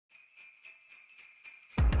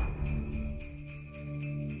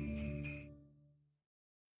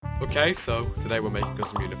Okay, so today we're making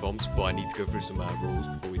custom uniforms, but I need to go through some rules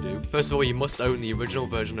before we do. First of all, you must own the original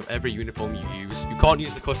version of every uniform you use. You can't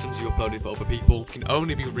use the customs you uploaded for other people. It can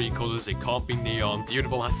only be recolors, it can't be neon. The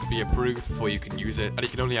uniform has to be approved before you can use it, and you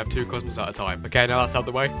can only have 2 customs at a time. Okay, now that's out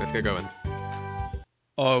the way, let's get going.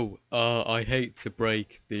 Oh, I hate to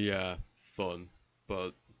break the fun,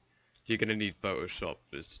 but you're gonna need Photoshop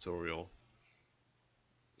for this tutorial.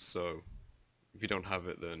 So, if you don't have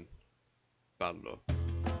it, then bad luck.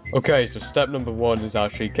 Okay, so step number 1 is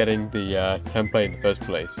actually getting the template in the first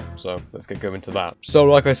place, so let's get going to that. So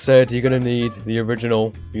like I said, you're going to need the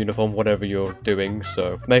original uniform, whatever you're doing,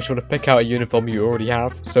 so make sure to pick out a uniform you already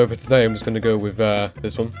have. So for today, I'm just going to go with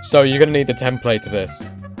this one. So you're going to need the template of this.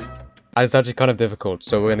 And it's actually kind of difficult,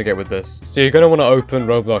 so we're going to get with this. So you're going to want to open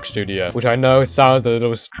Roblox Studio, which I know sounds a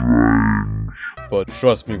little strange, but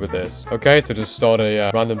trust me with this. Okay, so just start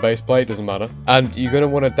a random base plate, doesn't matter. And you're going to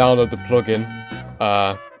want to download the plugin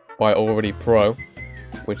by Already Pro,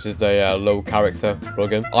 which is a low character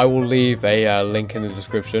plugin. I will leave a link in the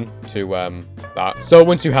description to that. So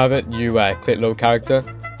once you have it, you click low character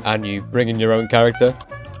and you bring in your own character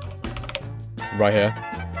right here.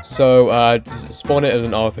 So spawn it as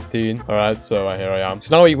an R15. Alright, so here I am.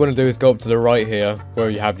 So now what you want to do is go up to the right here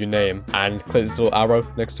where you have your name and click this little arrow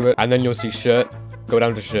next to it, and then you'll see shirt. Go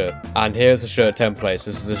down to shirt, and here's the shirt template.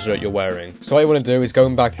 So this is the shirt you're wearing. So what you want to do is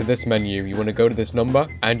going back to this menu, you want to go to this number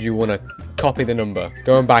and you want to copy the number.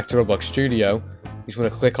 Going back to Roblox Studio, you just want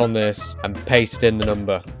to click on this and paste in the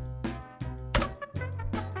number.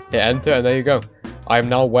 Hit enter, and there you go. I am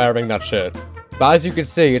now wearing that shirt. But as you can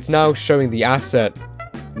see, it's now showing the asset,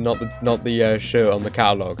 not the shirt on the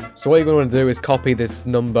catalog. So what you're going to want to do is copy this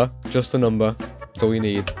number, just the number. That's all you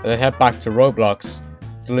need, and then head back to Roblox.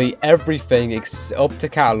 Delete everything up to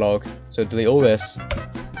catalog, so delete all this,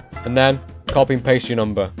 and then copy and paste your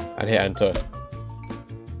number and hit enter.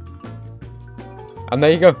 And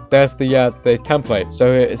there you go. There's the template.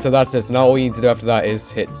 So that's it. So now all you need to do after that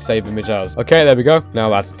is hit save image as. Okay, there we go.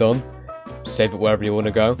 Now that's done. Save it wherever you want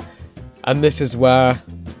to go, and this is where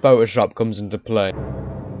Photoshop comes into play.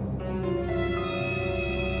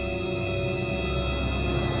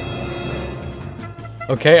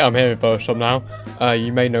 Okay, I'm here in Photoshop now.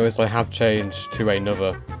 You may notice I have changed to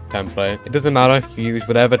another template. It doesn't matter, you use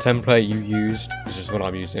whatever template you used. It's just what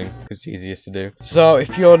I'm using, it's the easiest to do. So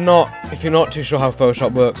if you're not too sure how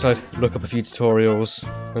Photoshop works, I'd look up a few tutorials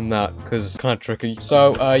and that, because it's kind of tricky.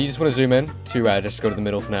 So you just want to zoom in to just go to the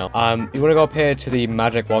middle for now. You want to go up here to the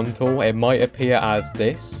magic wand tool. It might appear as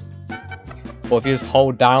this, or if you just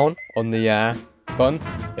hold down on the button,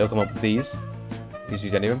 it'll come up with these. You just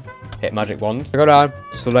use any of them. Hit magic wand. Go down,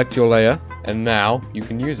 select your layer, and now you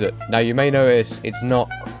can use it. Now you may notice it's not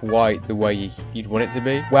quite the way you'd want it to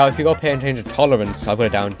be. Well, if you go up here and change the tolerance, I've got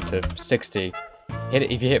it down to 60. Hit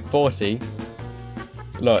it. If you hit 40,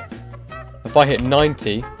 look. If I hit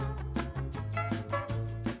 90,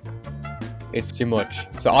 it's too much.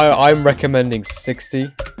 So I'm recommending 60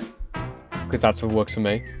 because that's what works for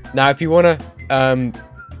me. Now, if you want to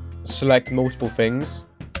select multiple things,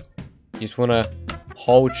 you just want to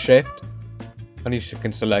hold shift and you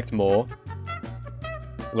can select more,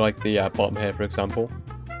 like the bottom here for example.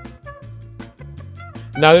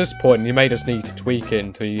 Now at this point you may just need to tweak it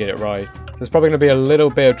until you get it right. There's probably going to be a little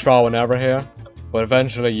bit of trial and error here, but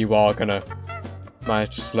eventually you are going to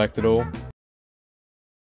manage to select it all.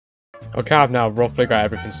 Okay, I've now roughly got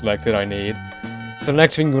everything selected I need. So the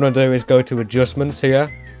next thing you want to do is go to adjustments here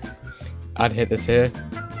and hit this here,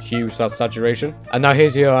 hue saturation, and now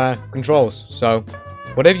here's your controls. So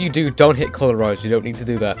whatever you do, don't hit colorize. You don't need to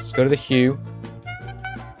do that. Just go to the hue,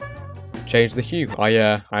 change the hue.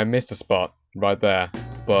 I missed a spot right there,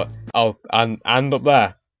 but oh, and up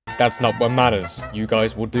there. That's not what matters. You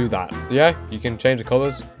guys will do that. So yeah, you can change the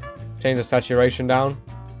colors, change the saturation down.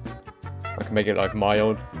 I can make it like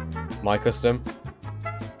mild, my custom.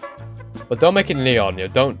 But don't make it neon. You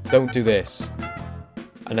know, don't do this,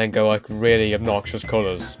 and then go like really obnoxious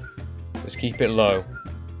colors. Just keep it low.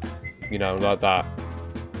 You know, like that.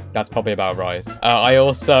 That's probably about right. I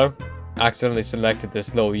also accidentally selected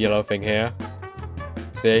this little yellow thing here.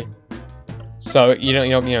 See? So you're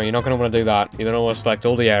not going to want to do that. You're going to want to select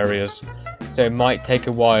all the areas. So it might take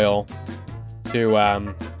a while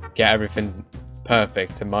to get everything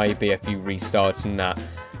perfect. It might be a few restarts and that,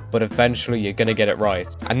 but eventually you're going to get it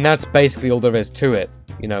right. And that's basically all there is to it.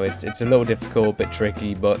 You know, it's a little difficult, a bit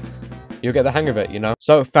tricky, but you'll get the hang of it. You know.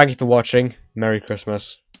 So thank you for watching. Merry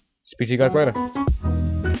Christmas. Speak to you guys later.